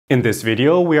In this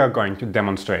video, we are going to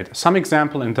demonstrate some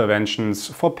example interventions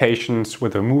for patients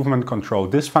with a movement control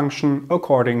dysfunction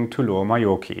according to Lumbar.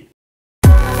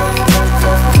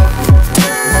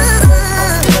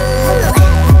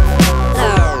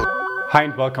 Hi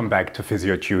and welcome back to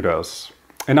Physio Tutors.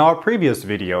 In our previous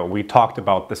video, we talked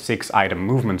about the 6-item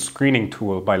movement screening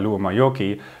tool by Lumbar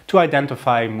to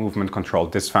identify movement control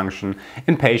dysfunction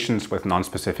in patients with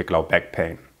non-specific low back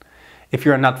pain. If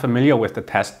you are not familiar with the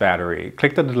test battery,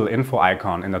 click the little info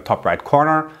icon in the top right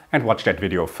corner and watch that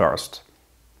video first.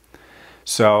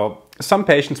 So, some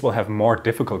patients will have more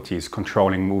difficulties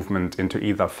controlling movement into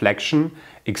either flexion,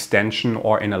 extension,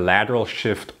 or in a lateral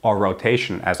shift or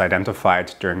rotation as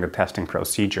identified during the testing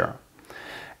procedure.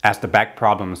 As the back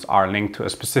problems are linked to a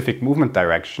specific movement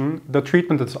direction, the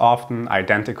treatment is often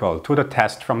identical to the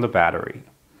test from the battery.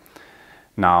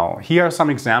 Now, here are some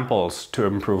examples to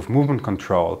improve movement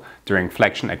control during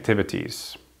flexion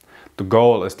activities. The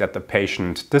goal is that the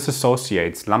patient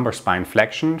disassociates lumbar spine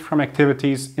flexion from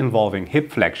activities involving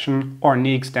hip flexion or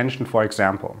knee extension, for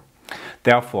example.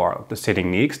 Therefore, the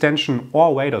sitting knee extension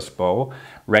or wader's bow,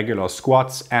 regular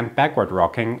squats and backward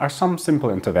rocking are some simple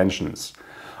interventions.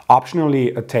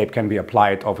 Optionally, a tape can be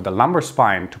applied over the lumbar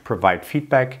spine to provide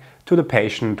feedback to the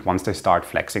patient once they start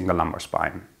flexing the lumbar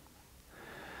spine.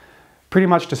 Pretty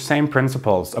much the same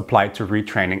principles apply to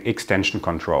retraining extension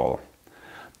control.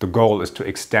 The goal is to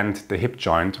extend the hip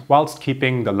joint whilst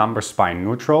keeping the lumbar spine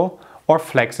neutral or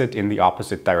flex it in the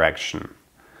opposite direction.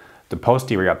 The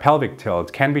posterior pelvic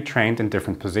tilt can be trained in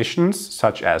different positions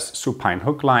such as supine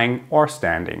hook lying or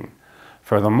standing.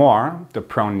 Furthermore, the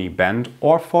prone knee bend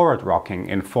or forward rocking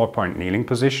in 4-point kneeling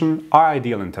position are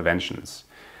ideal interventions.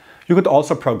 You could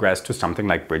also progress to something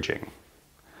like bridging.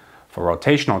 For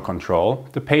rotational control,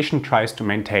 the patient tries to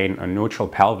maintain a neutral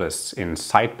pelvis in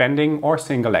side bending or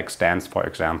single leg stance, for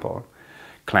example.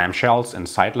 Clamshells in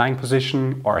side lying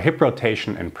position or hip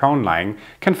rotation in prone lying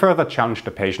can further challenge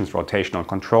the patient's rotational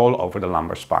control over the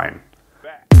lumbar spine.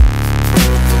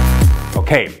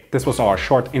 Okay, this was our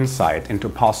short insight into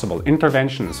possible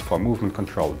interventions for movement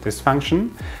control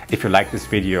dysfunction. If you like this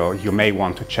video, you may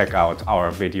want to check out our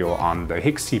video on the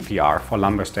Hicks CPR for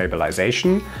lumbar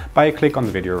stabilization by a click on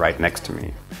the video right next to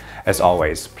me. As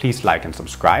always, please like and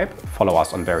subscribe, follow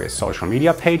us on various social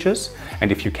media pages,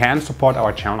 and if you can, support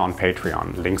our channel on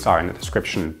Patreon. Links are in the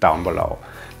description down below.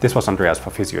 This was Andreas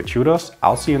for Physio Tutors.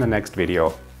 I'll see you in the next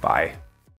video. Bye.